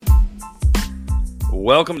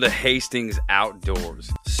Welcome to Hastings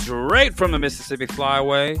Outdoors, straight from the Mississippi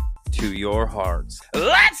Flyway to your hearts.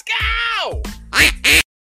 Let's go!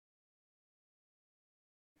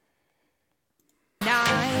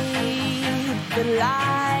 Night the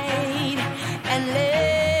light and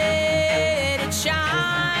let it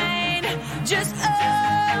shine just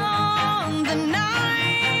on the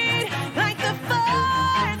night like the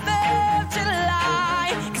 4th of July.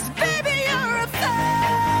 'Cause baby, you're a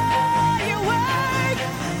firework.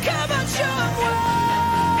 Come on, show 'em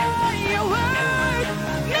what you work.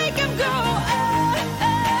 Make 'em go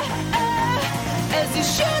as you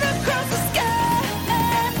shoot across the sky.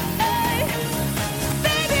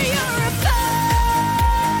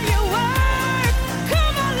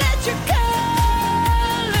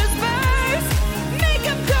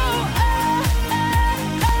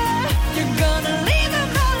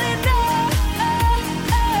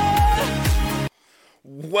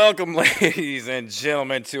 Welcome, ladies and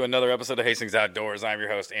gentlemen, to another episode of Hastings Outdoors. I'm your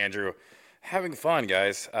host, Andrew. Having fun,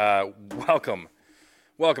 guys. Welcome.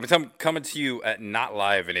 I'm coming to you not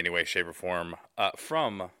live in any way, shape, or form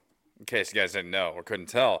from, in case you guys didn't know or couldn't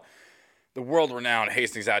tell, the world-renowned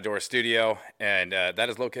Hastings Outdoors studio, and that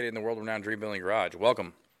is located in the world-renowned Dream Building Garage.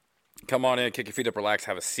 Welcome. Come on in, kick your feet up, relax,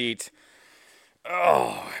 have a seat.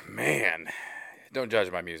 Oh, man. Don't judge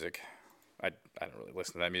my music. I don't really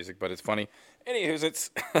listen to that music, but it's funny. Anywho's, it's...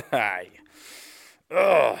 Hi.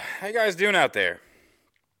 Oh, how you guys doing out there?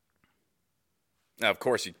 Now, of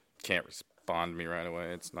course, you can't respond to me right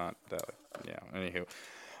away. It's not that... Yeah, anywho.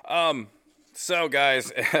 So,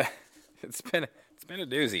 guys, it's been a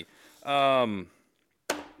doozy. Oh,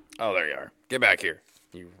 there you are. Get back here,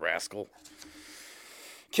 you rascal.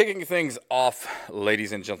 Kicking things off,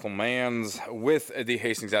 ladies and gentlemen, with the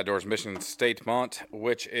Hastings Outdoors mission statement,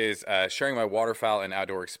 which is sharing my waterfowl and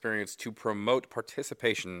outdoor experience to promote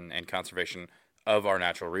participation and conservation of our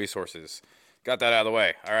natural resources. Got that out of the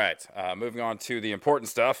way. All right, moving on to the important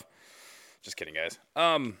stuff. Just kidding, guys.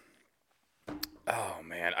 Oh,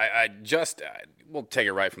 man, I just, we'll take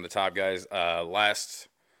it right from the top, guys. Last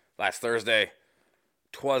Thursday,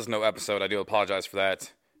 'twas no episode. I do apologize for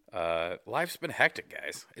that. Life's been hectic,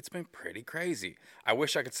 guys. It's been pretty crazy. I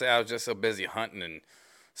wish I could say I was just so busy hunting and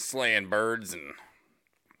slaying birds and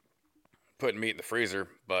putting meat in the freezer,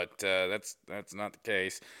 but that's not the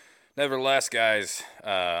case. Nevertheless, guys,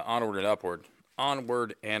 onward and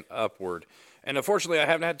upward. And unfortunately, I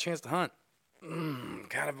haven't had a chance to hunt.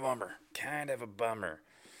 Kind of a bummer.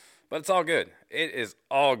 But it's all good. It is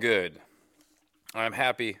all good. I'm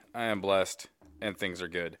happy, I am blessed, and things are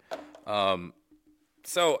good.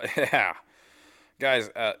 So, yeah, guys,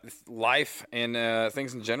 life and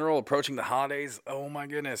things in general, approaching the holidays, oh my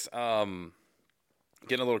goodness, getting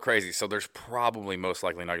a little crazy. So there's probably most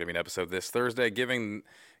likely not going to be an episode this Thursday, given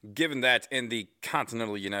that in the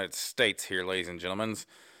continental United States here, ladies and gentlemen,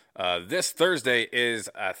 this Thursday is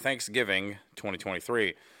Thanksgiving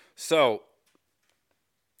 2023. So,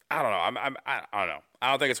 I don't know. I don't know. I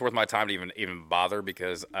don't think it's worth my time to even bother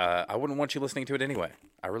because I wouldn't want you listening to it anyway.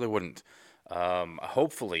 I really wouldn't.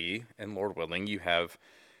 Hopefully, and Lord willing, you have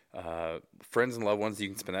friends and loved ones you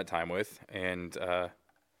can spend that time with, and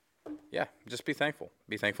yeah, just be thankful.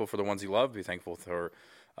 Be thankful for the ones you love. Be thankful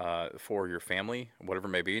for your family, whatever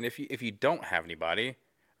it may be. And if you don't have anybody,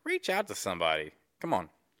 reach out to somebody. Come on,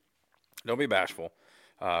 don't be bashful.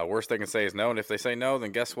 Worst they can say is no, and if they say no,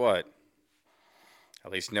 then guess what?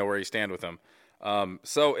 At least you know where you stand with them.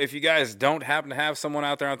 So if you guys don't happen to have someone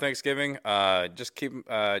out there on Thanksgiving, just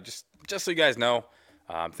so you guys know,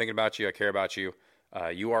 I'm thinking about you. I care about you.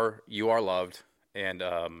 You are loved, and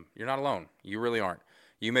you're not alone. You really aren't.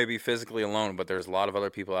 You may be physically alone, but there's a lot of other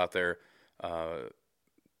people out there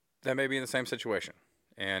that may be in the same situation.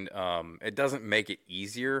 And it doesn't make it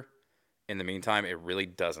easier. In the meantime, it really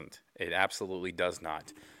doesn't. It absolutely does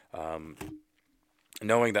not.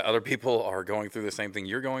 Knowing that other people are going through the same thing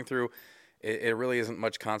you're going through, it really isn't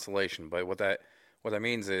much consolation. But what that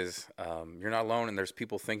means is you're not alone, and there's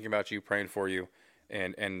people thinking about you, praying for you,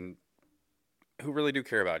 and who really do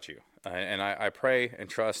care about you. And I pray and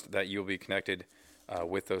trust that you'll be connected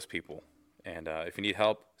with those people. And if you need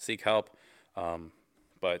help, seek help.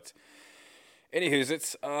 But anywho's,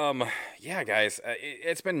 it's yeah, guys,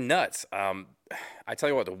 it's been nuts. I tell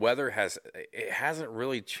you what, the weather hasn't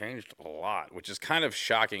really changed a lot, which is kind of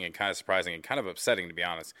shocking and kind of surprising and kind of upsetting, to be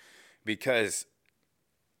honest, because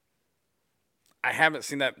I haven't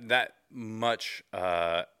seen that much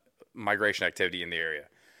migration activity in the area.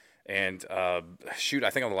 And I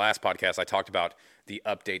think on the last podcast I talked about the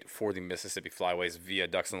update for the Mississippi Flyways via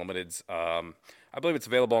Ducks Unlimited's. I believe it's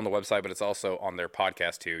available on the website, but it's also on their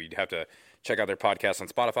podcast too. You'd have to check out their podcast on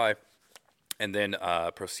Spotify and then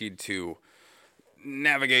proceed to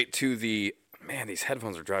navigate to the... Man, these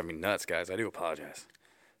headphones are driving me nuts, guys. I do apologize.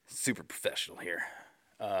 Super professional here.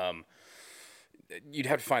 You'd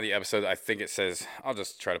have to find the episode. I think it says... I'll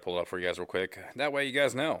just try to pull it up for you guys real quick. That way you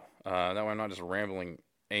guys know. That way I'm not just rambling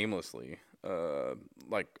aimlessly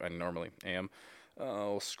like I normally am.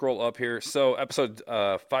 I'll scroll up here. So episode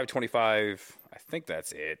 525, I think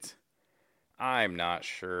that's it. I'm not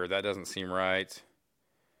sure. That doesn't seem right.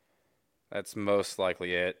 That's most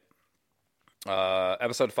likely it.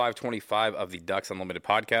 Episode 525 of the Ducks Unlimited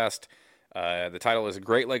podcast. The title is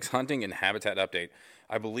Great Lakes Hunting and Habitat Update.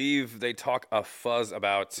 I believe they talk a fuzz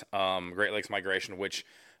about Great Lakes migration, which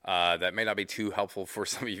that may not be too helpful for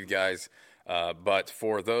some of you guys. But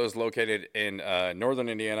for those located in northern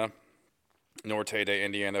Indiana, Norte de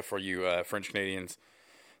Indiana, for you French Canadians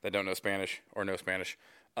that don't know Spanish or know Spanish,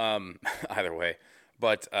 either way.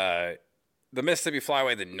 But the Mississippi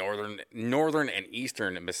Flyway, the northern and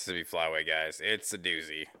eastern Mississippi Flyway, guys, it's a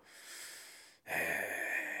doozy.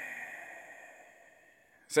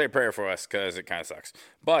 Say a prayer for us, because it kind of sucks.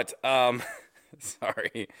 But,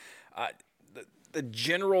 sorry. The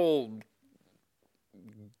general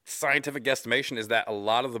scientific guesstimation is that a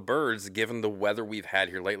lot of the birds, given the weather we've had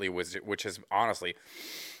here lately, which is honestly,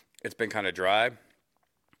 it's been kind of dry,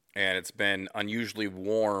 and it's been unusually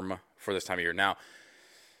warm for this time of year. Now,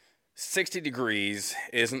 60 degrees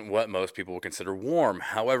isn't what most people would consider warm.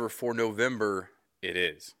 However, for November, it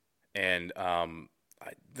is. And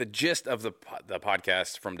the gist of the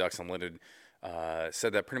podcast from Ducks Unlimited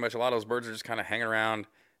said that pretty much a lot of those birds are just kind of hanging around.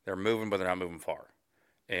 They're moving, but they're not moving far.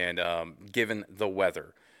 And given the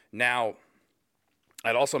weather. Now,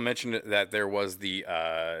 I'd also mentioned that there was the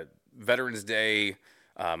Veterans Day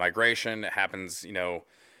migration. It happens,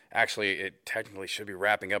 actually, it technically should be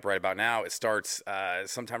wrapping up right about now. It starts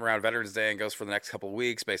sometime around Veterans Day and goes for the next couple of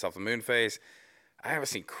weeks based off the moon phase. I haven't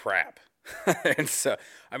seen crap. And so,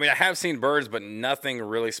 I have seen birds, but nothing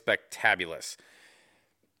really spectabulous.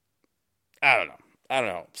 I don't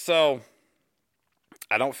know. So,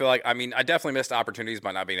 I don't feel like, I definitely missed opportunities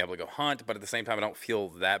by not being able to go hunt, but at the same time, I don't feel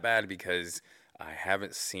that bad because I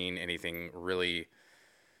haven't seen anything really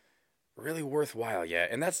worthwhile yet.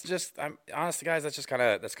 And that's just, honestly, guys, that's kind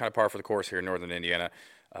of par for the course here in northern Indiana.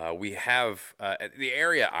 We have the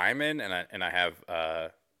area I'm in, and I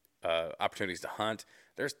have opportunities to hunt.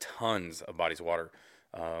 There's tons of bodies of water.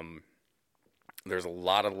 There's a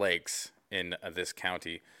lot of lakes in this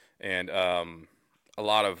county, and a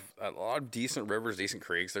lot of decent rivers, decent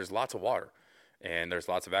creeks. There's lots of water, and there's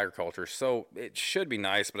lots of agriculture. So it should be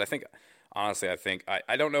nice. But I think, honestly,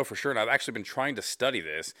 I don't know for sure. And I've actually been trying to study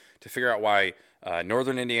this to figure out why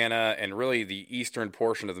northern Indiana and really the eastern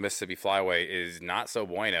portion of the Mississippi Flyway is not so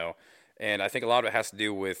bueno. And I think a lot of it has to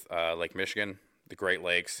do with Lake Michigan, the Great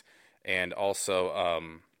Lakes, and also I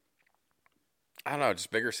don't know, just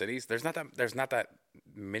bigger cities. There's not that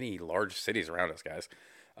many large cities around us, guys.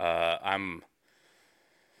 I'm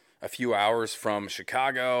a few hours from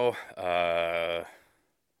Chicago,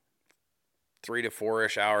 3 to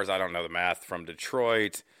 4-ish hours. I don't know the math, from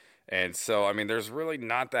Detroit. And so, there's really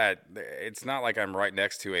not that, it's not like I'm right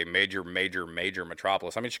next to a major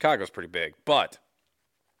metropolis. Chicago's pretty big, but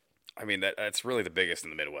that's really the biggest in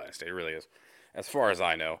the Midwest. It really is, as far as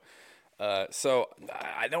I know. So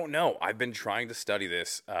I don't know. I've been trying to study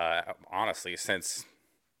this, honestly, since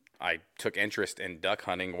I took interest in duck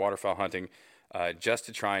hunting, waterfowl hunting, just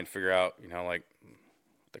to try and figure out, what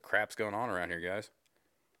the crap's going on around here, guys.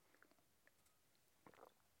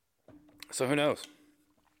 So who knows?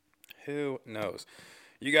 Who knows?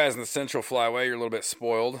 You guys in the Central Flyway, you're a little bit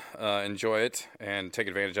spoiled. Enjoy it and take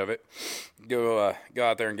advantage of it. Go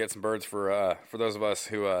out there and get some birds for those of us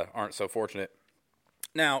who aren't so fortunate.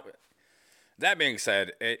 Now, that being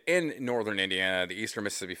said, in northern Indiana, the eastern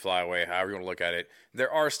Mississippi Flyway, however you want to look at it,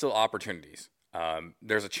 there are still opportunities.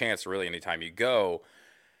 There's a chance really anytime you go.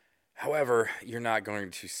 However, you're not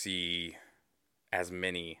going to see as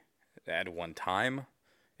many at one time.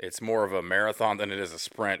 It's more of a marathon than it is a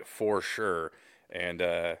sprint for sure. And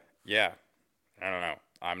yeah, I don't know.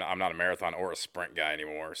 I'm not a marathon or a sprint guy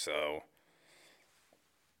anymore, so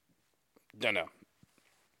don't know.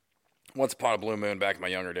 Once upon a blue moon back in my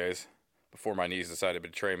younger days, before my knees decided to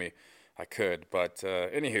betray me, I could. But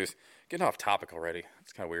anywho's, getting off topic already.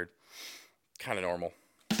 It's kind of weird. Kind of normal.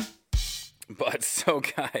 But so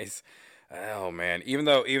guys, oh man, even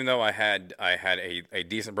though I had a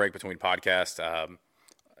decent break between podcasts, I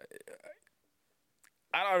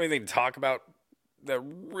don't have anything to talk about that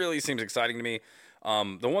really seems exciting to me.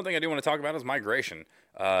 The one thing I do want to talk about is migration.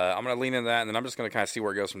 I'm going to lean into that, and then I'm just going to kind of see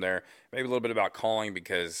where it goes from there. Maybe a little bit about calling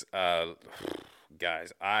because,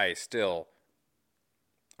 guys, I still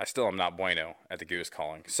I still am not bueno at the goose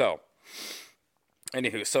calling. So,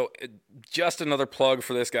 anywho, just another plug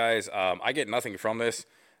for this, guys. I get nothing from this.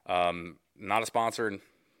 Not a sponsor,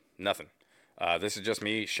 nothing. This is just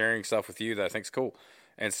me sharing stuff with you that I think is cool.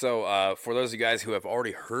 And so, for those of you guys who have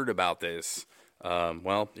already heard about this,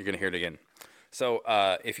 well, you're going to hear it again. So,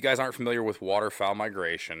 if you guys aren't familiar with waterfowl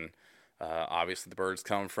migration, obviously the birds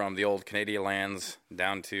come from the old Canadian lands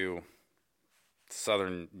down to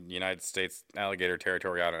southern United States alligator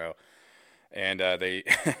territory, I don't know. And they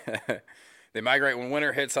they migrate when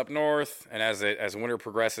winter hits up north, and as winter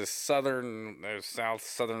progresses southerly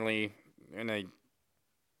in a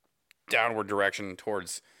downward direction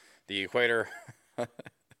towards the equator.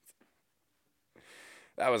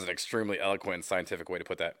 That was an extremely eloquent and scientific way to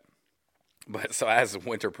put that. But so as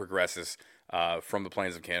winter progresses from the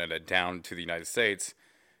plains of Canada down to the United States,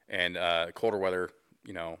 and colder weather,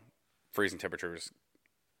 freezing temperatures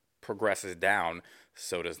progresses down,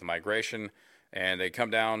 so does the migration, and they come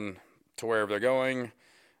down to wherever they're going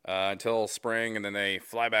until spring, and then they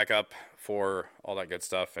fly back up for all that good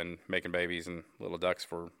stuff and making babies and little ducks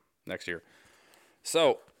for next year.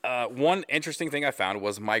 So one interesting thing I found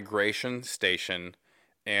was Migration Station,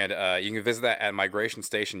 and you can visit that at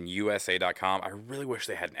migrationstationusa.com. I really wish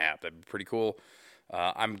they had an app. That'd be pretty cool.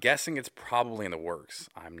 I'm guessing it's probably in the works.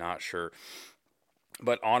 I'm not sure.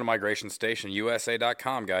 But on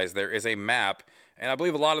migrationstationusa.com, guys, there is a map, and I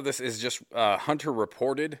believe a lot of this is just hunter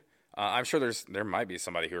reported. I'm sure there might be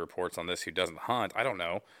somebody who reports on this who doesn't hunt. I don't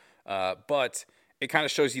know. But it kind of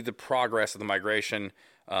shows you the progress of the migration.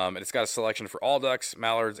 And it's got a selection for all ducks,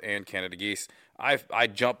 mallards, and Canada geese. I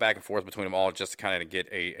jump back and forth between them all just to kind of get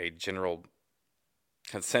a general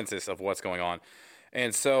consensus of what's going on.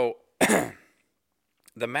 And so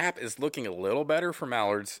the map is looking a little better for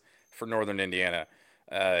mallards for northern Indiana.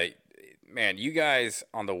 Man, you guys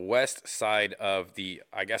on the west side of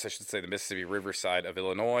I guess I should say the Mississippi River side of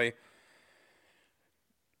Illinois,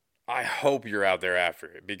 I hope you're out there after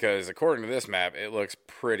it, because according to this map, it looks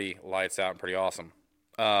pretty lights out and pretty awesome.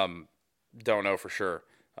 Don't know for sure.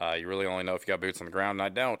 You really only know if you got boots on the ground, and I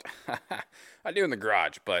don't. I do in the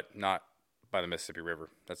garage, but not by the Mississippi River.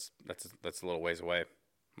 That's a little ways away.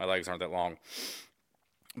 My legs aren't that long.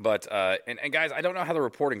 But and guys, I don't know how the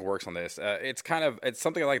reporting works on this. It's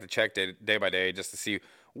something I like to check day by day just to see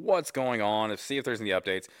what's going on, see if there's any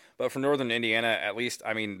updates. But for northern Indiana, at least,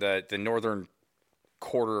 I mean the northern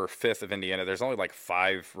quarter or fifth of Indiana, there's only like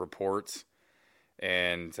 5 reports.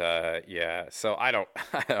 And yeah, so I don't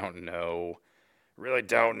know, really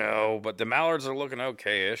don't know. But the mallards are looking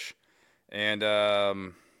okay-ish, and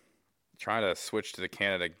trying to switch to the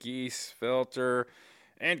Canada geese filter.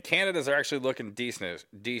 And Canada's are actually looking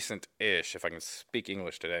decent-ish, if I can speak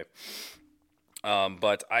English today.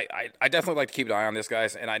 But I definitely like to keep an eye on this,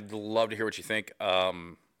 guys, and I'd love to hear what you think. I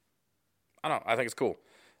don't know. I think it's cool.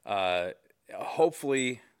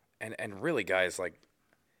 Hopefully, and really, guys, like,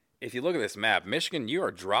 if you look at this map, Michigan, you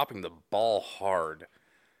are dropping the ball hard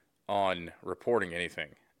on reporting anything.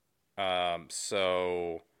 Who am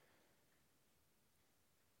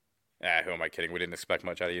I kidding? We didn't expect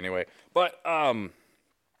much out of you anyway. But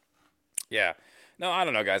yeah, no, I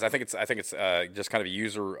don't know, guys. I think it's just kind of a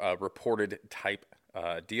user reported type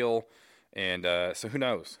deal, and so who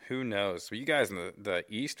knows? Who knows? So you guys in the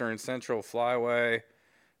Eastern Central Flyway,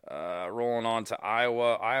 rolling on to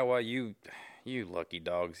Iowa, you lucky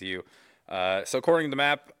dogs, you. So according to the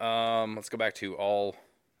map, let's go back to all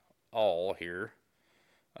here.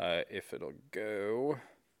 If it'll go,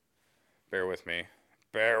 bear with me.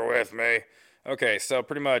 Okay, so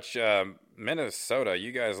pretty much Minnesota,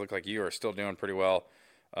 you guys look like you are still doing pretty well.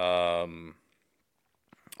 Iowa,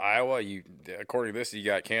 according to this, you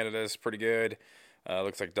got Canada's pretty good.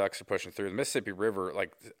 Looks like ducks are pushing through. The Mississippi River,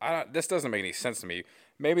 like, this doesn't make any sense to me.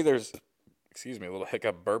 Maybe there's, excuse me, a little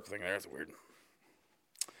hiccup burp thing there. That's weird.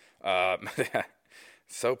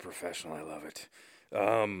 So professional, I love it. I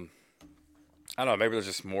don't know, maybe there's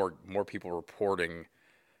just more people reporting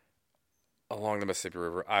along the Mississippi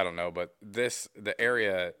River. I don't know, but the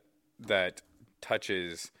area that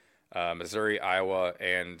touches Missouri, Iowa,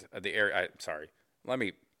 and the area. Let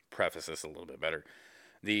me preface this a little bit better.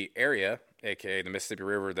 The area, aka the Mississippi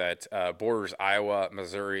River, that borders Iowa,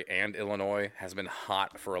 Missouri, and Illinois, has been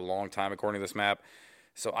hot for a long time, according to this map.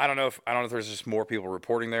 So I don't know if there's just more people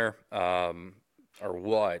reporting there, or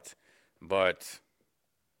what, but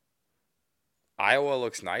Iowa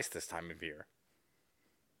looks nice this time of year.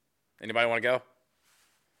 Anybody want to go?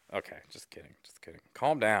 Okay, just kidding.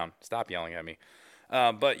 Calm down. Stop yelling at me.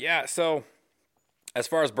 But yeah, so as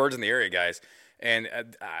far as birds in the area, guys, and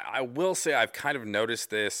I will say I've kind of noticed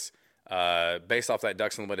this based off that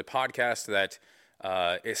Ducks Unlimited podcast that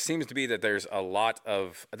It seems to be that there's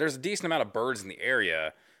a decent amount of birds in the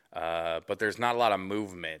area, but there's not a lot of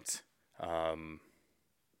movement.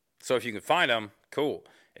 So if you can find them, cool.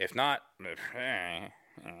 If not,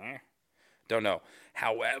 don't know.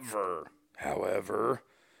 However,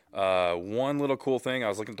 one little cool thing, I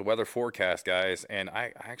was looking at the weather forecast, guys, and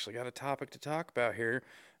I actually got a topic to talk about here.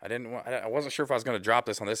 I wasn't sure if I was going to drop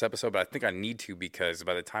this on this episode, but I think I need to, because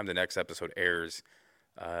by the time the next episode airs,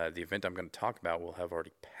 the event I'm going to talk about will have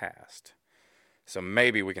already passed. So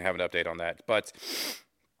maybe we can have an update on that. But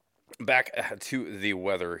back to the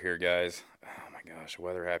weather here, guys. Oh my gosh,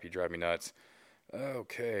 weather app, you drive me nuts.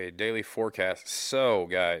 Okay, daily forecast. So,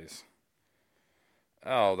 guys.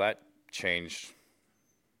 Oh, that changed.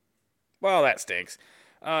 Well, that stinks.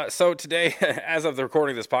 So today, as of the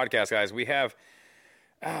recording of this podcast, guys, we have...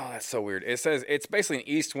 Oh, that's so weird. It says it's basically an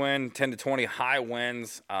east wind, 10 to 20 high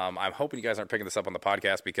winds. I'm hoping you guys aren't picking this up on the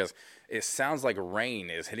podcast, because it sounds like rain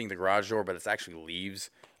is hitting the garage door, but it's actually leaves.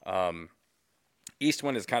 East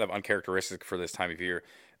wind is kind of uncharacteristic for this time of year.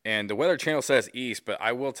 And the Weather Channel says east, but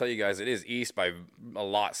I will tell you guys it is east by a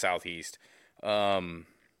lot southeast. Yeah,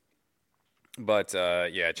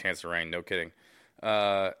 chance of rain, no kidding.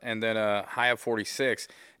 And then high of 46.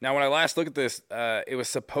 Now, when I last looked at this, it was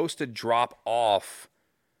supposed to drop off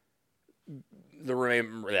the rain.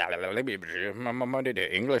 Monday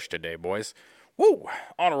to English today, boys. Woo!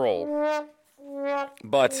 On a roll.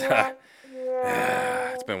 But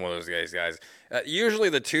it's been one of those days, guys. Usually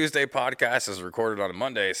the Tuesday podcast is recorded on a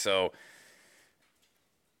Monday, so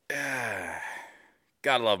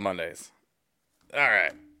gotta love Mondays. All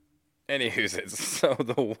right. Anywho's, so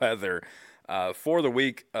the weather for the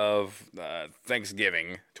week of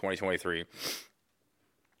Thanksgiving 2023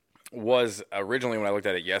 was originally, when I looked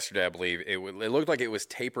at it yesterday, I believe, it looked like it was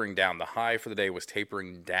tapering down. The high for the day was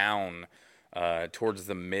tapering down towards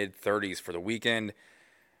the mid-30s for the weekend.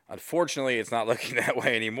 Unfortunately, it's not looking that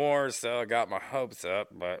way anymore, so I got my hopes up,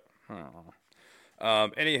 but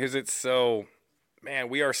so, man,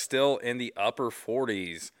 we are still in the upper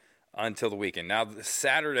 40s until the weekend. Now, this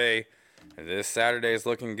Saturday is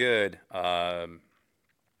looking good,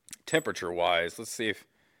 temperature-wise. Let's see if,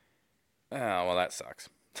 well, that sucks.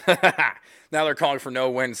 Now they're calling for no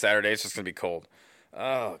wind Saturday. It's just going to be cold.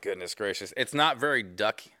 Oh, goodness gracious. It's not very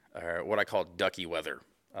what I call ducky weather.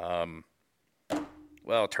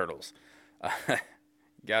 Well, turtles.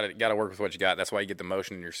 Gotta work with what you got. That's why you get the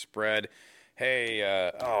motion in your spread. Hey,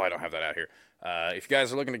 I don't have that out here. If you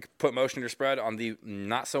guys are looking to put motion in your spread on the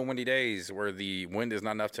not so windy days where the wind is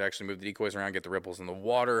not enough to actually move the decoys around, get the ripples in the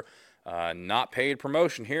water, not paid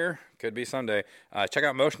promotion here. Could be someday. Check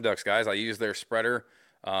out Motion Ducks, guys. I use their spreader.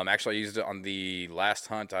 Actually, I used it on the last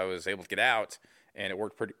hunt I was able to get out, and it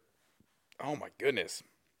worked pretty... Oh, my goodness.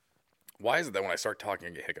 Why is it that when I start talking,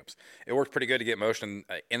 I get hiccups? It worked pretty good to get motion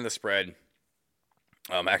in the spread.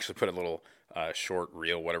 I actually put a little short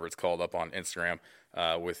reel, whatever it's called, up on Instagram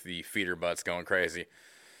with the feeder butts going crazy.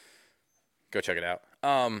 Go check it out.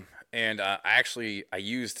 And I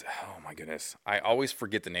used... Oh, my goodness. I always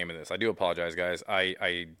forget the name of this. I do apologize, guys.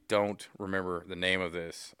 I don't remember the name of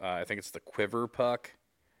this. I think it's the quiver puck.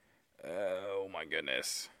 Oh, my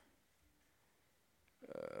goodness.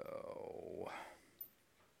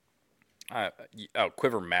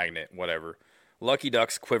 Quiver magnet, whatever. Lucky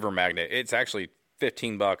Ducks quiver magnet. It's actually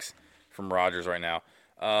 $15 from Rogers right now.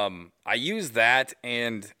 I use that,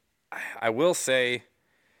 and I will say,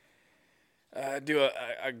 do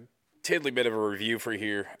a tiddly bit of a review for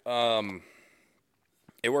here.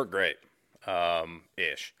 It worked great,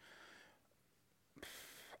 ish.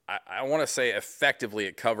 I want to say effectively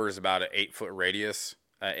it covers about an 8-foot radius,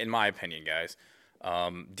 in my opinion, guys.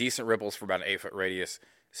 Decent ripples for about an 8-foot radius.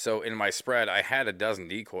 So in my spread, I had a dozen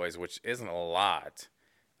decoys, which isn't a lot,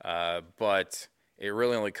 but it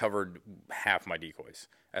really only covered half my decoys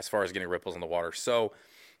as far as getting ripples in the water. So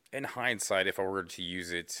in hindsight, if I were to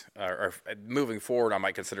use it, or moving forward, I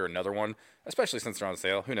might consider another one, especially since they're on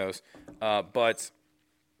sale. Who knows? But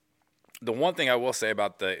the one thing I will say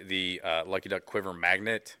about the Lucky Duck Quiver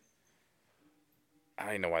Magnet, I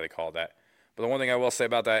don't even know why they call it that, but the one thing I will say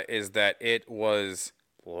about that is that it was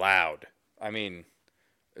loud. I mean,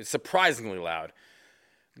 it's surprisingly loud.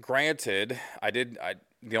 Granted,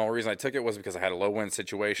 the only reason I took it was because I had a low wind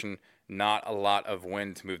situation, not a lot of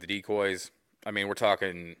wind to move the decoys. I mean, we're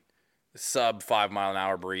talking sub 5 mile an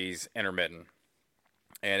hour breeze, intermittent,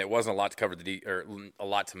 and it wasn't a lot to cover a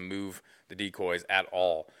lot to move the decoys at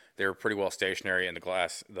all. They were pretty well stationary, and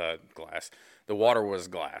the water was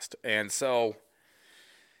glassed, and so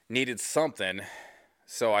needed something.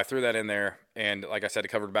 So I threw that in there, and like I said, it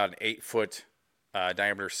covered about an 8-foot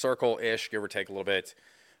diameter circle-ish, give or take a little bit.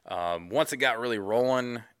 Once it got really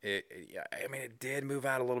rolling, it did move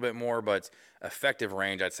out a little bit more, but effective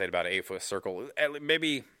range, I'd say about an 8-foot circle.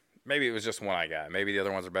 Maybe it was just one I got. Maybe the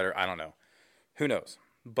other ones are better. I don't know. Who knows?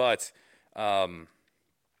 But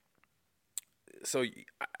so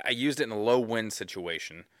I used it in a low wind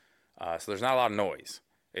situation, so there's not a lot of noise.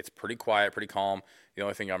 It's pretty quiet, pretty calm. The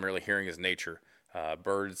only thing I'm really hearing is nature,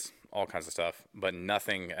 birds, all kinds of stuff, but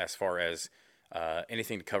nothing as far as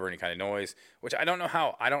anything to cover any kind of noise. Which I don't know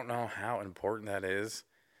how important that is.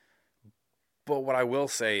 But what I will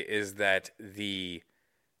say is that the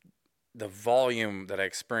volume that I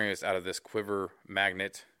experienced out of this quiver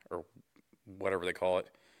magnet, or whatever they call it,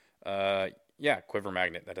 quiver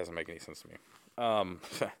magnet. That doesn't make any sense to me.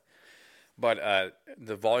 But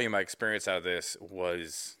the volume I experienced out of this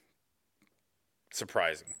was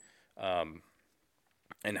surprising.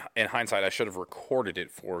 In hindsight, I should have recorded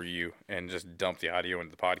it for you and just dumped the audio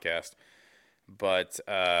into the podcast. But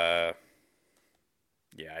I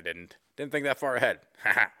didn't think that far ahead.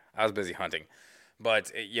 I was busy hunting.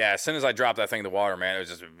 But as soon as I dropped that thing in the water, man, it was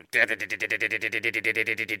just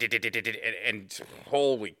and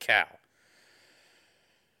holy cow.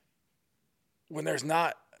 When there's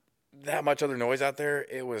not that much other noise out there,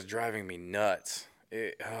 it was driving me nuts.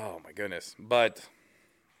 Oh my goodness. But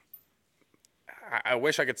I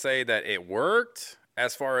wish I could say that it worked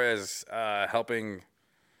as far as helping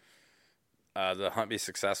the hunt be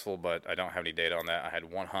successful, but I don't have any data on that. I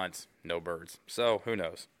had one hunt, no birds. So who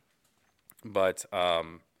knows? But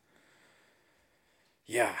so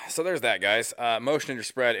there's that, guys. Motion into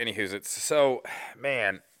spread, anywho's it's so,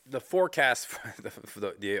 man, the forecast,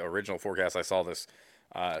 the original forecast I saw this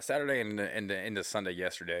Saturday and into Sunday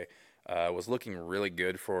yesterday was looking really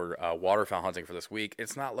good for waterfowl hunting for this week.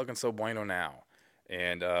 It's not looking so bueno now.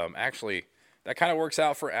 And actually, that kind of works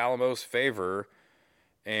out for Alamo's favor.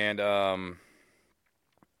 And, I'm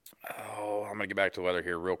going to get back to the weather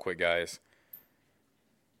here real quick, guys.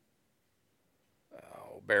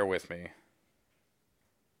 Oh, bear with me.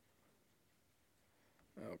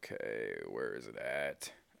 Okay, where is it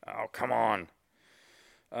at? Oh, come on.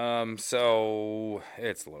 So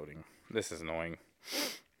it's loading. This is annoying.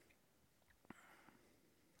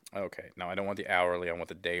 Okay, now I don't want the hourly, I want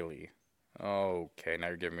the daily. Okay, now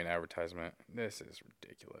you're giving me an advertisement. This is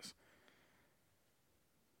ridiculous.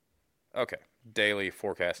 Okay, daily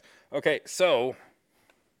forecast. Okay, so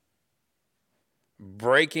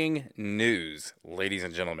breaking news, ladies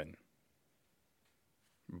and gentlemen.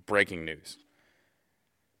 Breaking news.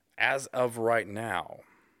 As of right now,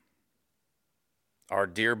 our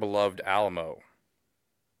dear beloved Alamo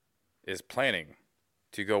is planning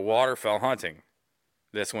to go waterfowl hunting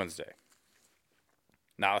this Wednesday.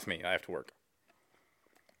 Not with me. I have to work.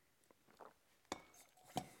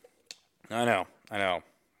 I know.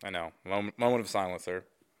 Moment of silence there.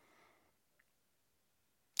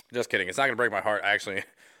 Just kidding. It's not going to break my heart. Actually,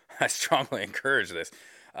 I strongly encourage this.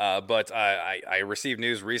 But I received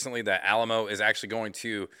news recently that Alamo is actually going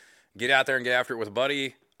to get out there and get after it with a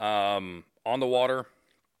buddy on the water.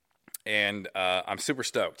 And I'm super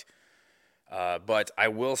stoked. But I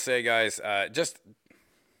will say, guys, just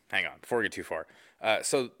hang on before we get too far.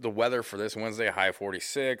 So the weather for this Wednesday, high of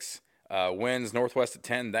 46, winds northwest at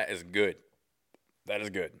 10. That is good. That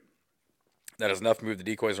is good. That is enough to move the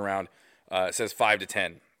decoys around. It says 5 to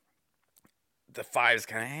 10. The 5 is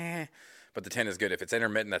kind of but the 10 is good. If it's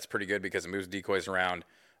intermittent, that's pretty good because it moves decoys around.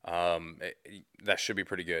 That should be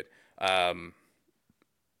pretty good.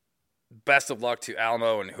 Best of luck to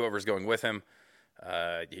Alamo and whoever's going with him.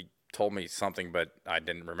 He told me something, but I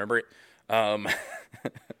didn't remember it.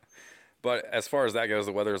 But as far as that goes,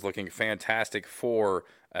 the weather is looking fantastic for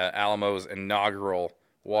Alamo's inaugural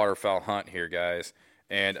waterfowl hunt here, guys.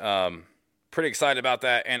 And pretty excited about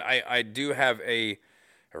that. And I do have a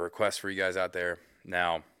request for you guys out there.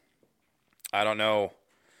 Now, I don't know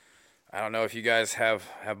if you guys have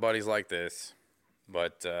buddies like this,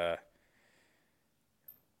 but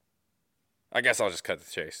I guess I'll just cut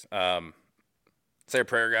the chase. Say a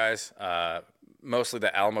prayer, guys. Mostly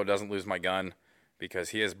that Alamo doesn't lose my gun because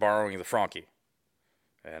he is borrowing the Frankie.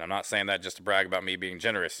 And I'm not saying that just to brag about me being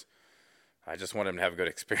generous. I just want him to have a good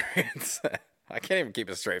experience. I can't even keep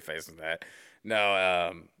a straight face with that.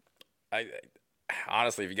 No, I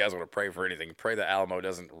honestly, if you guys want to pray for anything, pray that Alamo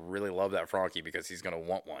doesn't really love that Frankie because he's going to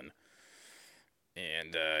want one.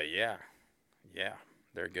 And, yeah,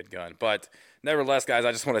 they're a good gun. But nevertheless, guys,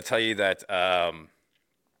 I just want to tell you that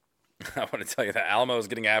Alamo is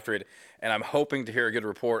getting after it, and I'm hoping to hear a good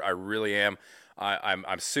report. I really am.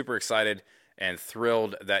 I'm super excited and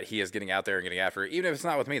thrilled that he is getting out there and getting after it. Even if it's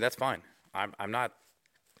not with me, that's fine. I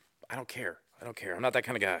don't care. I'm not that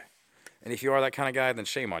kind of guy. And if you are that kind of guy, then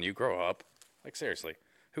shame on you. Grow up. Like, seriously.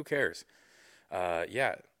 Who cares?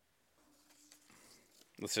 Yeah.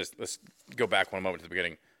 Let's go back one moment to the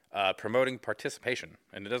beginning. Promoting participation.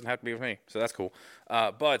 And it doesn't have to be with me. So that's cool.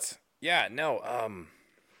 But, yeah, no.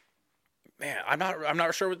 Man, I'm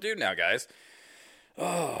not sure what to do now, guys.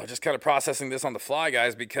 Oh, just kind of processing this on the fly,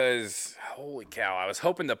 guys, because holy cow, I was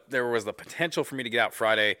hoping that there was the potential for me to get out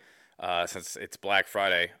Friday, since it's Black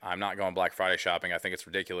Friday. I'm not going Black Friday shopping. I think it's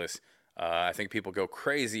ridiculous. I think people go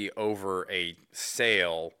crazy over a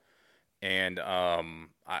sale, and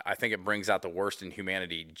I think it brings out the worst in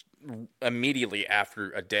humanity immediately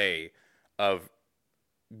after a day of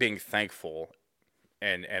being thankful,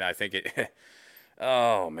 and I think it.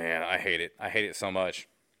 Oh man, I hate it. I hate it so much.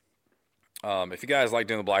 If you guys like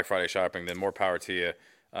doing the Black Friday shopping, then more power to you.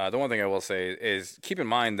 The one thing I will say is keep in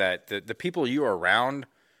mind that the people you are around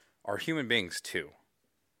are human beings too.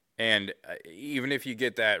 And even if you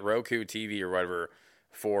get that Roku TV or whatever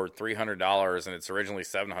for $300 and it's originally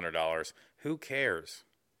 $700, who cares?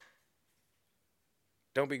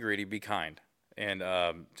 Don't be greedy, be kind. And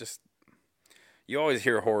just, you always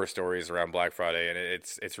hear horror stories around Black Friday, and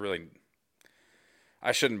it's really...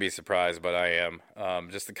 I shouldn't be surprised, but I am.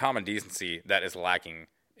 Just the common decency that is lacking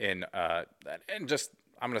in, and just,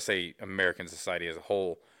 I'm going to say American society as a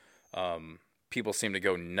whole. People seem to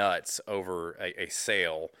go nuts over a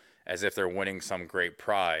sale as if they're winning some great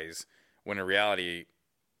prize, when in reality,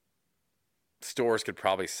 stores could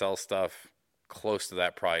probably sell stuff close to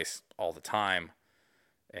that price all the time.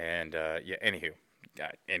 And, yeah,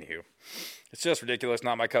 anywho. It's just ridiculous,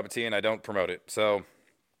 not my cup of tea, and I don't promote it. So...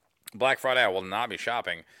 Black Friday, I will not be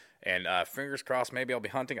shopping, and fingers crossed, maybe I'll be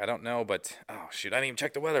hunting. I don't know, but oh shoot, I didn't even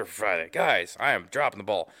check the weather for Friday, guys. I am dropping the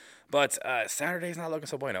ball. But Saturday's not looking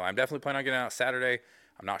so bueno. I'm definitely planning on getting out Saturday.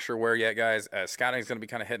 I'm not sure where yet, guys. Scouting's going to be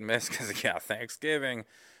kind of hit and miss because yeah, Thanksgiving,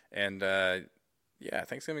 and yeah,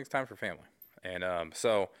 Thanksgiving's time for family, and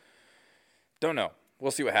so don't know.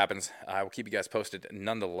 We'll see what happens. I will keep you guys posted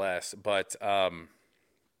nonetheless. But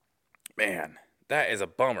man, that is a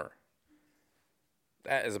bummer.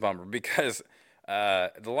 That is a bummer because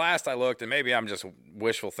the last I looked, and maybe I'm just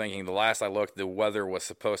wishful thinking, the last I looked, the weather was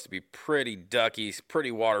supposed to be pretty ducky, pretty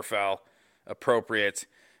waterfowl appropriate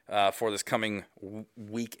for this coming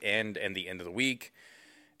weekend and the end of the week.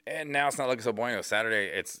 And now it's not looking so bueno. Saturday,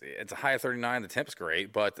 it's a high of 39. The temp is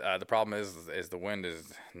great, but the problem is the wind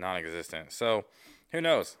is non-existent. So who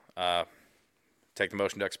knows? Take the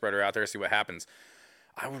motion duck spreader out there, see what happens.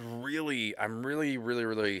 I'm really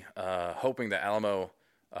hoping that Alamo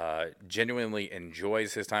genuinely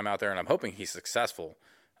enjoys his time out there, and I'm hoping he's successful.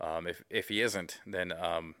 If he isn't, then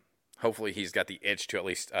hopefully he's got the itch to at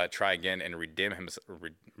least try again and redeem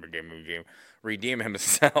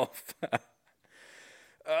himself.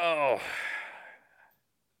 Oh,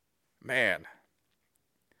 man.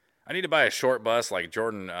 I need to buy a short bus like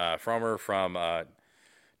Jordan Fromer from...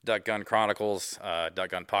 Duck Gun Chronicles, Duck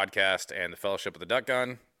Gun Podcast, and the Fellowship of the Duck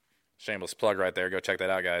Gun. Shameless plug right there. Go check that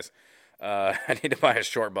out, guys. I need to buy a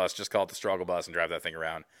short bus. Just call it the Struggle Bus and drive that thing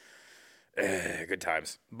around. Good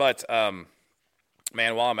times. But, man,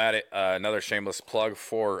 while I'm at it, another shameless plug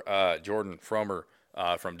for Jordan Fromer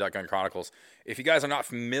from Duck Gun Chronicles. If you guys are not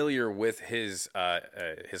familiar with his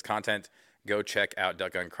content, go check out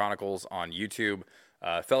Duck Gun Chronicles on YouTube,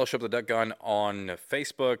 Fellowship of the Duck Gun on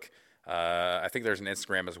Facebook. I think there's an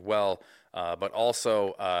Instagram as well, but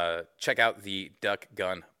also check out the Duck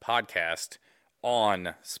Gun Podcast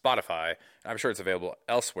on Spotify. I'm sure it's available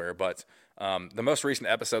elsewhere, but the most recent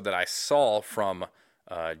episode that I saw from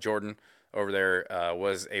Jordan over there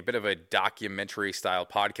was a bit of a documentary-style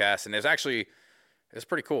podcast, and it's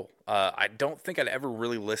pretty cool. I don't think I'd ever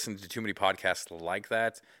really listened to too many podcasts like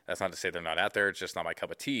that. That's not to say they're not out there. It's just not my cup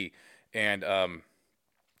of tea, and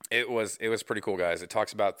It was pretty cool, guys. It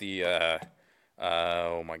talks about the,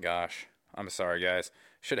 oh my gosh. I'm sorry, guys.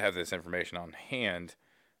 Should have this information on hand.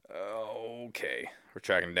 Okay. We're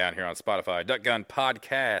tracking it down here on Spotify. Duck Gun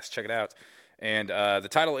Podcast. Check it out. And the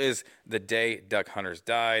title is The Day Duck Hunters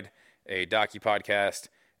Died, a docu-podcast.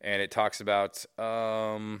 And it talks about,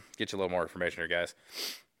 get you a little more information here, guys.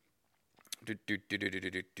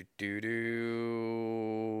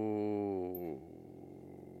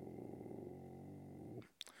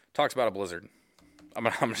 Talks about a blizzard. I'm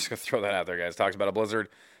just going to throw that out there, guys. Talks about a blizzard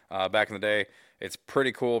back in the day. It's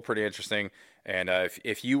pretty cool, pretty interesting. And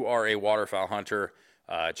if you are a waterfowl hunter,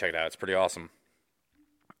 check it out. It's pretty awesome.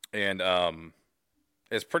 And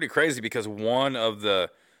it's pretty crazy because one of the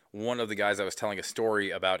guys that was telling a story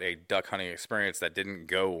about a duck hunting experience that didn't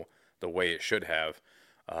go the way it should have.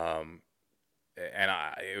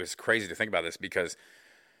 It was crazy to think about this because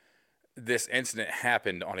this incident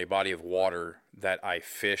happened on a body of water that I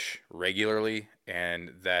fish regularly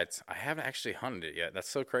and that I haven't actually hunted it yet. That's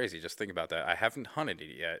so crazy. Just think about that. I haven't hunted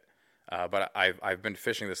it yet, but I've been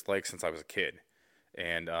fishing this lake since I was a kid,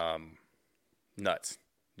 and nuts,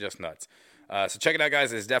 just nuts. So check it out,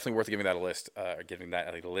 guys. It's definitely worth giving that a giving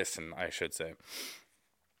that a listen, I should say.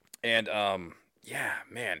 And yeah,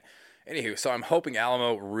 man. Anywho, so I'm hoping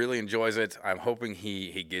Alamo really enjoys it. I'm hoping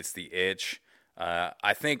he gets the itch.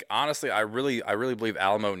 I think honestly, I really believe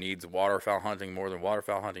Alamo needs waterfowl hunting more than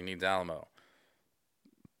waterfowl hunting needs Alamo.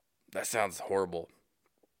 That sounds horrible.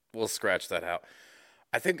 We'll scratch that out.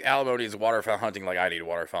 I think Alamo needs waterfowl hunting like I need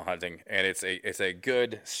waterfowl hunting, and it's a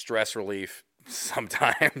good stress relief.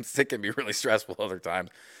 Sometimes it can be really stressful other times,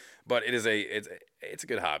 but it's a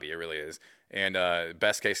good hobby. It really is. And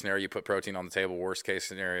best case scenario, you put protein on the table. Worst case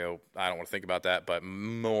scenario, I don't want to think about that, but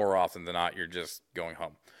more often than not, you're just going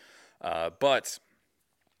home. But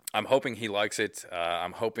I'm hoping he likes it.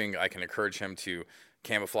 I'm hoping I can encourage him to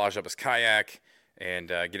camouflage up his kayak and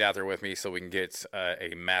get out there with me so we can get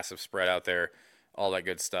a massive spread out there, all that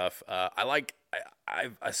good stuff.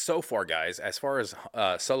 I've so far, guys, as far as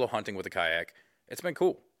solo hunting with a kayak, it's been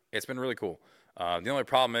cool. It's been really cool. The only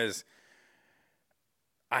problem is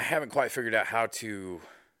I haven't quite figured out how to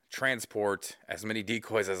transport as many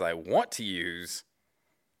decoys as I want to use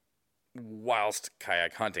whilst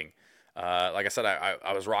kayak hunting. Like I said,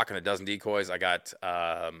 I was rocking a dozen decoys. I got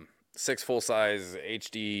 6 full-size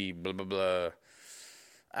HD blah, blah, blah.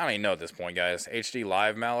 I don't even know at this point, guys. HD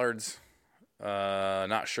live mallards.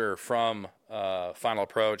 Not sure, from Final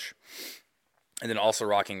Approach. And then also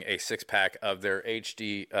rocking a 6-pack of their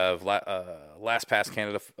HD of Last Pass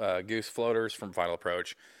Canada goose floaters from Final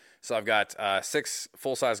Approach. So I've got 6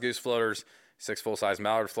 full-size goose floaters, 6 full-size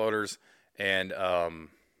mallard floaters, and I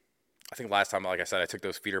think last time, like I said, I took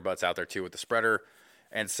those feeder butts out there too with the spreader.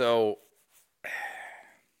 And so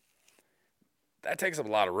that takes up a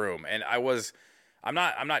lot of room. And I'm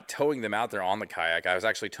not towing them out there on the kayak. I was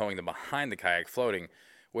actually towing them behind the kayak floating,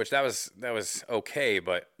 which that was okay,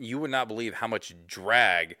 but you would not believe how much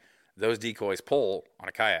drag those decoys pull on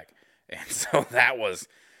a kayak. And so that was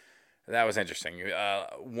interesting.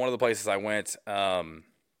 One of the places I went,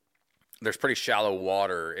 there's pretty shallow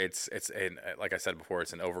water. It's like I said before,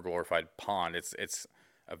 it's an overglorified pond. It's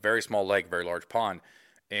a very small lake, very large pond,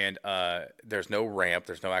 and there's no ramp.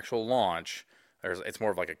 There's no actual launch. It's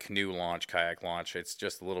more of like a canoe launch, kayak launch. It's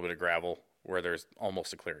just a little bit of gravel where there's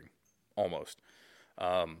almost a clearing, almost.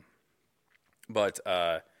 But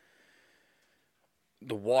the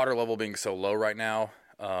water level being so low right now,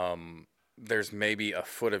 there's maybe a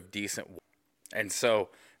foot of decent, and so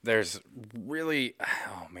there's really,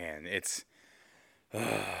 oh man, it's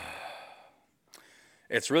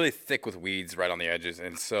really thick with weeds right on the edges,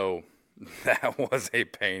 and so that was a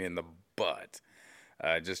pain in the butt.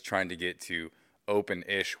 Just trying to get to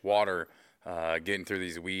open-ish water, getting through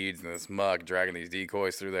these weeds and this muck, dragging these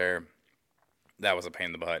decoys through there. That was a pain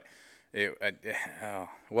in the butt. It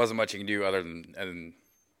wasn't much you can do other than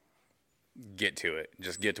get to it,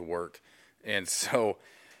 just get to work. And so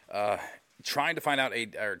trying to figure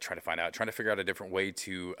out a different way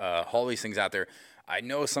to haul these things out there. I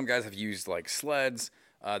know some guys have used like sleds,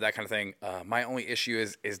 that kind of thing. My only issue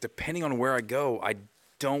is depending on where I go, I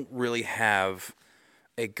don't really have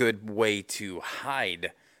a good way to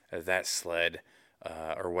hide that sled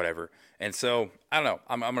or whatever. And so, I don't know.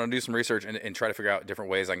 I'm going to do some research and try to figure out different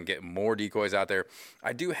ways I can get more decoys out there.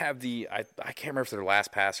 I do have I can't remember if they're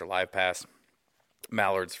Last Pass or Live Pass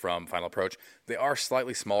mallards from Final Approach. They are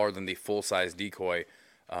slightly smaller than the full-size decoy.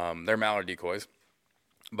 They're mallard decoys,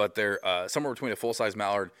 but they're somewhere between a full-size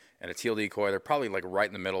mallard and a teal decoy. They're probably like right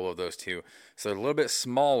in the middle of those two. So they're a little bit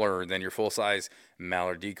smaller than your full-size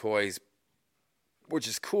mallard decoys, which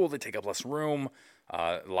is cool. They take up less room,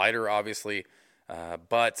 lighter, obviously,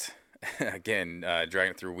 but again,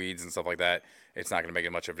 dragging it through weeds and stuff like that, it's not going to make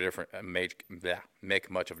much of a difference. Make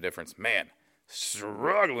much of a difference. Man,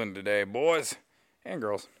 struggling today, boys and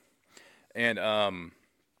girls. And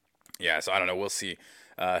yeah, so I don't know. We'll see.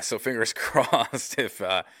 So fingers crossed if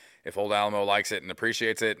old Alamo likes it and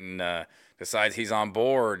appreciates it and decides he's on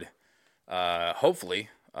board. Hopefully.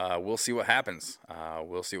 We'll see what happens.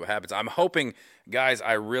 I'm hoping, guys,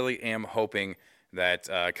 I really am hoping that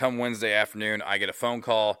come Wednesday afternoon, I get a phone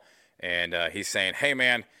call, and he's saying, hey,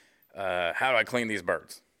 man, how do I clean these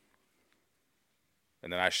birds?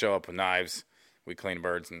 And then I show up with knives. We clean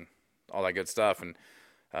birds and all that good stuff. And,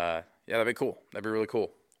 yeah, that'd be cool. That'd be really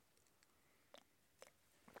cool.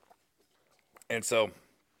 And so,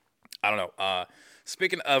 I don't know.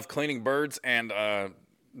 Speaking of cleaning birds and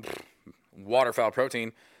waterfowl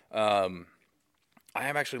protein, I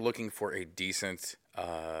am actually looking for a decent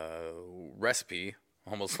recipe.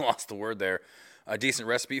 Almost lost the word there. A decent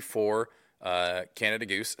recipe for Canada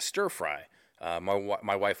Goose stir fry.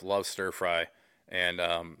 My wife loves stir fry, and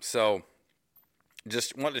so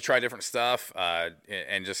just wanted to try different stuff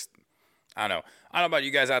and just I don't know about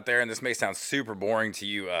you guys out there, and this may sound super boring to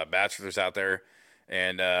you bachelors out there,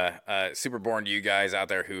 and super boring to you guys out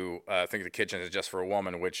there who think the kitchen is just for a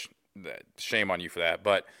woman, which shame on you for that.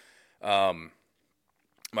 But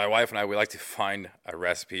my wife and I, we like to find a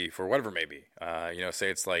recipe for whatever it may be. Say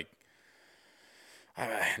it's like,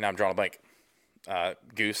 now I'm drawing a blank,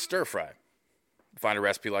 goose stir fry. Find a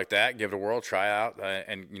recipe like that, give it a whirl, try it out,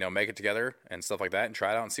 and make it together and stuff like that, and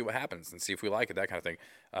try it out and see what happens and see if we like it, that kind of thing.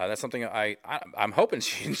 That's something I'm hoping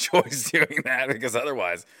she enjoys doing that, because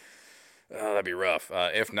otherwise, that'd be rough.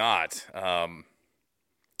 If not,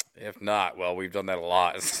 well, we've done that a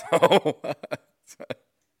lot, so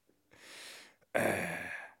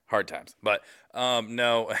hard times. But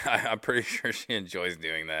no, I'm pretty sure she enjoys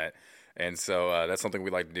doing that, and so that's something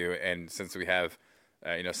we like to do. And since we have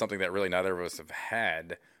something that really neither of us have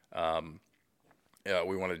had,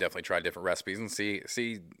 we want to definitely try different recipes and see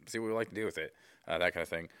what we like to do with it, that kind of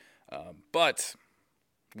thing. But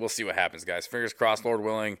we'll see what happens, guys. Fingers crossed, Lord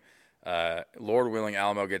willing.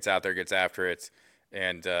 Alamo gets out there, gets after it,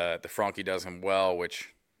 and the Frankie does him well,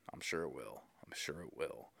 which I'm sure it will.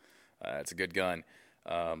 It's a good gun.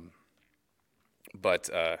 But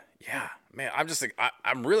yeah, man,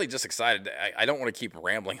 I'm really just excited. I don't want to keep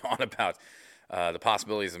rambling on about the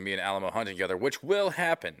possibilities of me and Alamo hunting together, which will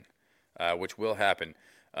happen.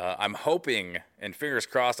 I'm hoping, and fingers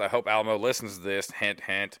crossed, I hope Alamo listens to this. Hint,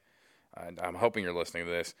 hint. I'm hoping you're listening to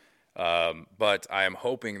this. But I am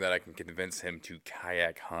hoping that I can convince him to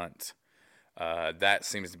kayak hunt. That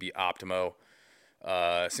seems to be optimo.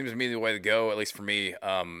 Seems to be the way to go, at least for me,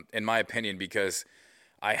 in my opinion, because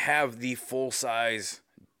I have the full-size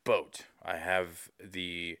boat. I have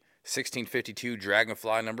the 1652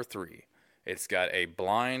 Dragonfly number 3. It's got a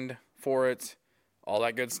blind for it, all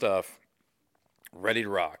that good stuff, ready to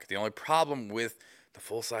rock. The only problem with the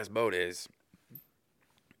full-size boat is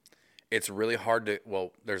it's really hard to,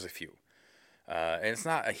 well, there's a few. And it's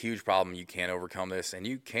not a huge problem. You can overcome this, and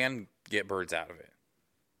you can get birds out of it.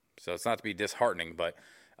 So it's not to be disheartening, but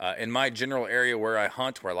in my general area where I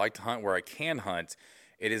hunt, where I like to hunt, where I can hunt,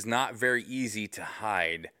 it is not very easy to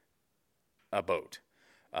hide a boat.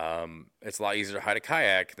 It's a lot easier to hide a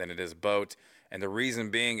kayak than it is a boat. And the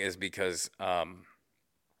reason being is because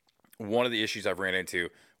one of the issues I've ran into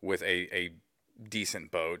with a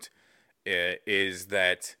decent boat is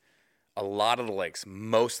that a lot of the lakes,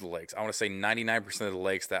 most of the lakes, I want to say 99% of the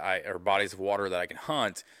lakes or bodies of water that I can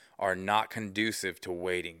hunt are not conducive to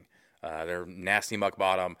wading. They're nasty muck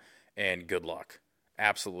bottom, and good luck.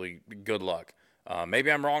 Absolutely good luck.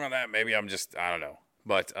 Maybe I'm wrong on that. Maybe I don't know.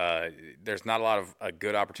 But there's not a lot of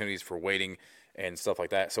good opportunities for wading and stuff like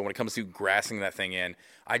that. So when it comes to grassing that thing in,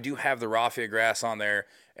 I do have the raffia grass on there,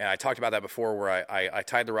 and I talked about that before, where I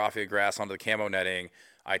tied the raffia grass onto the camo netting.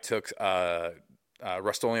 I took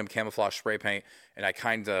Rust-Oleum camouflage spray paint, and I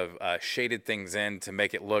kind of shaded things in to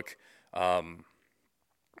make it look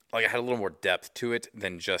like I had a little more depth to it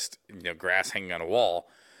than just grass hanging on a wall.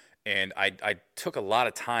 And I took a lot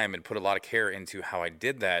of time and put a lot of care into how I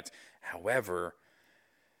did that. However,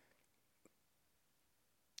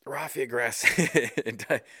 raffia grass,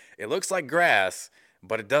 it looks like grass,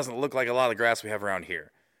 but it doesn't look like a lot of the grass we have around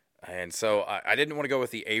here. And so I didn't want to go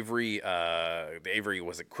with the Avery,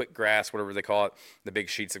 was it quick grass, whatever they call it, the big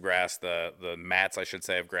sheets of grass, the mats, I should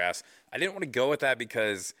say, of grass. I didn't want to go with that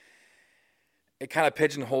because it kind of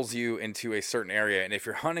pigeonholes you into a certain area. And if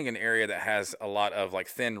you're hunting an area that has a lot of like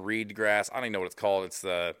thin reed grass, I don't even know what it's called.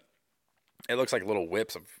 It looks like little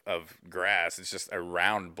whips of grass. It's just a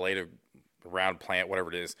round blade of round plant,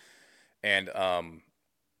 whatever it is. And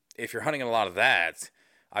if you're hunting a lot of that,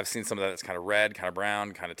 I've seen some of that that's kind of red, kind of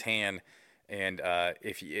brown, kind of tan. And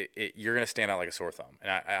you're going to stand out like a sore thumb. And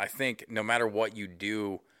I think no matter what you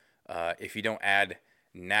do, if you don't add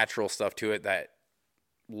natural stuff to it that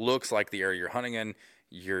looks like the area you're hunting in,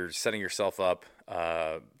 you're setting yourself up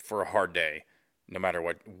for a hard day, no matter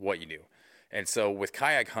what you do. And so with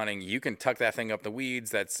kayak hunting, you can tuck that thing up the weeds.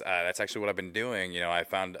 That's actually what I've been doing. I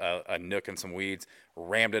found a nook and some weeds,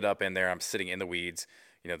 rammed it up in there. I'm sitting in the weeds.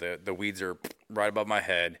 The weeds are right above my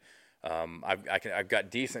head. I've got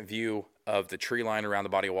decent view of the tree line around the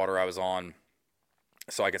body of water I was on,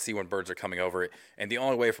 so I can see when birds are coming over it. And the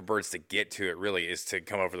only way for birds to get to it really is to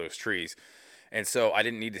come over those trees. And so I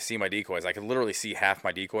didn't need to see my decoys. I could literally see half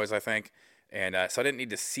my decoys, I think. And so I didn't need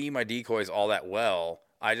to see my decoys all that well.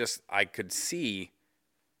 I could see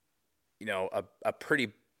a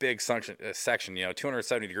pretty big section,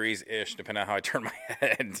 270 degrees ish, depending on how I turn my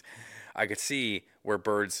head, I could see where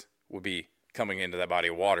birds would be coming into that body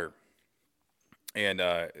of water. And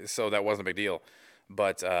so that wasn't a big deal.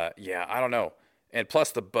 But yeah, I don't know. And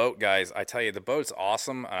plus the boat, guys, I tell you, the boat's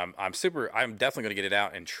awesome. I'm definitely going to get it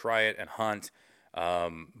out and try it and hunt.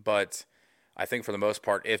 But I think for the most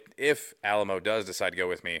part, if Alamo does decide to go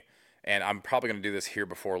with me, and I'm probably going to do this here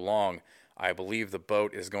before long, I believe the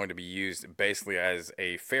boat is going to be used basically as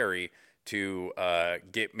a ferry to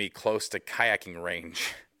get me close to kayaking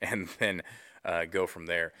range and then go from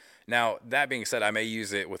there. Now, that being said, I may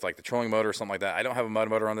use it with like the trolling motor or something like that. I don't have a mud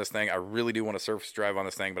motor on this thing. I really do want to surface drive on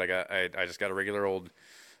this thing, but I just got a regular old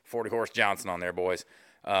 40 horse Johnson on there, boys.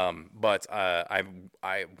 But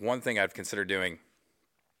one thing I've considered doing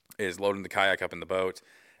is loading the kayak up in the boat,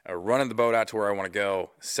 running the boat out to where I want to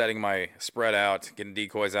go, setting my spread out, getting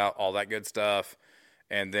decoys out, all that good stuff,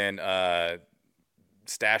 and then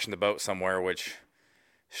stashing the boat somewhere, which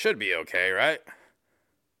should be okay, right?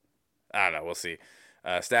 I don't know. We'll see.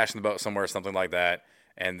 Stashing the boat somewhere, something like that,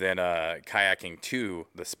 and then kayaking to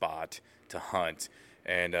the spot to hunt.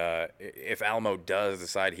 And if Alamo does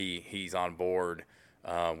decide he's on board,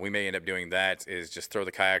 we may end up doing that, is just throw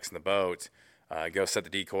the kayaks in the boat, go set the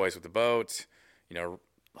decoys with the boat,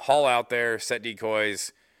 haul out there, set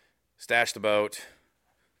decoys, stash the boat,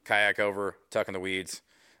 kayak over, tuck in the weeds,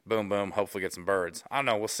 boom, boom, hopefully get some birds. I don't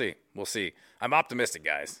know. We'll see. We'll see. I'm optimistic,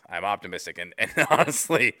 guys. I'm optimistic. And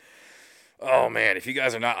honestly, oh, man, if you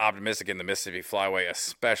guys are not optimistic in the Mississippi Flyway,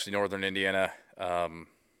 especially northern Indiana,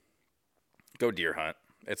 go deer hunt.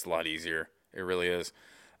 It's a lot easier. It really is.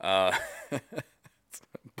 But,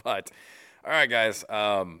 all right, guys.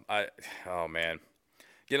 Oh, man.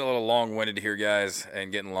 Getting a little long-winded here, guys,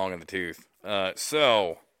 and getting long in the tooth.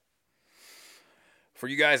 So, for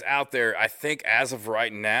you guys out there, I think as of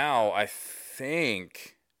right now,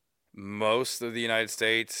 most of the United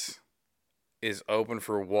States is open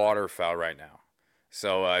for waterfowl right now.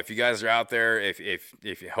 So if you guys are out there, if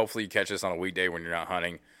hopefully you catch this on a weekday when you're not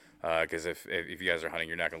hunting, because if you guys are hunting,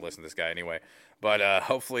 you're not going to listen to this guy anyway. But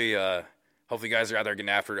hopefully you guys are out there getting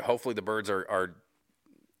after it. Hopefully the birds are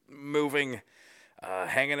moving,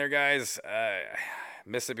 hanging there, guys.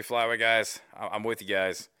 Mississippi Flyway, guys, I'm with you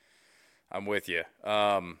guys. I'm with you,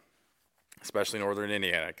 especially northern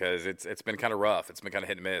Indiana, because it's been kind of rough. It's been kind of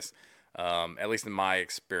hit and miss. At least in my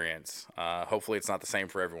experience. Hopefully it's not the same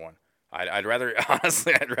for everyone. I'd rather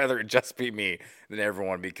it just be me than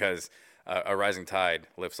everyone, because a rising tide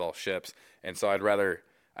lifts all ships. And so I'd rather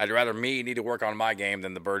me need to work on my game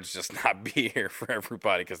than the birds just not be here for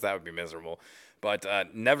everybody, because that would be miserable. But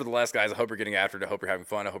nevertheless, guys, I hope you're getting after it. I hope you're having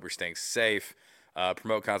fun. I hope you're staying safe.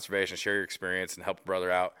 Promote conservation, share your experience, and help a brother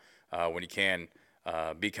out when you can.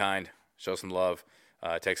 Be kind, show some love,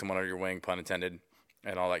 take someone under your wing, pun intended,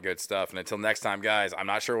 and all that good stuff. And until next time, guys, I'm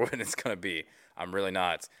not sure when it's going to be. I'm really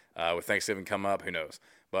not. With Thanksgiving come up, who knows?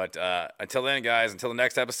 But until then, guys, until the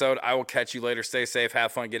next episode, I will catch you later. Stay safe,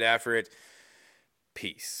 have fun, get after it.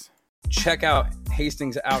 Peace. Check out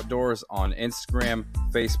Hastings Outdoors on Instagram,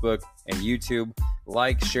 Facebook, and YouTube.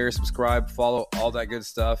 Like, share, subscribe, follow, all that good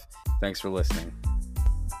stuff. Thanks for listening.